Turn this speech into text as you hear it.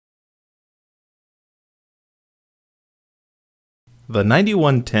The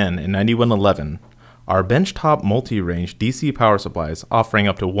 9110 and 9111 are benchtop multi-range DC power supplies offering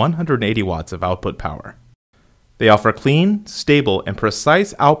up to 180 watts of output power. They offer clean, stable, and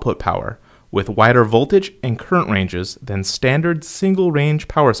precise output power with wider voltage and current ranges than standard single-range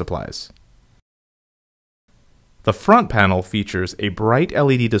power supplies. The front panel features a bright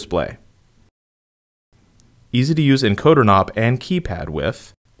LED display, easy-to-use encoder knob and keypad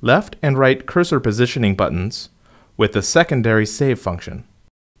with left and right cursor positioning buttons with the secondary save function,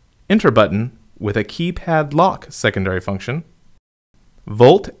 enter button with a keypad lock secondary function,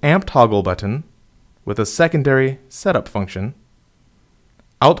 volt amp toggle button with a secondary setup function,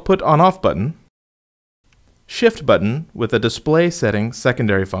 output on-off button, shift button with a display setting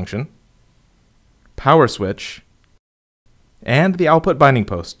secondary function, power switch, and the output binding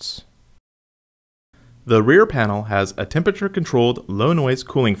posts. The rear panel has a temperature-controlled low-noise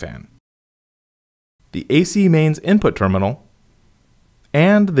cooling fan, the AC mains input terminal,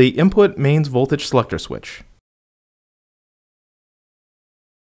 and the input mains voltage selector switch.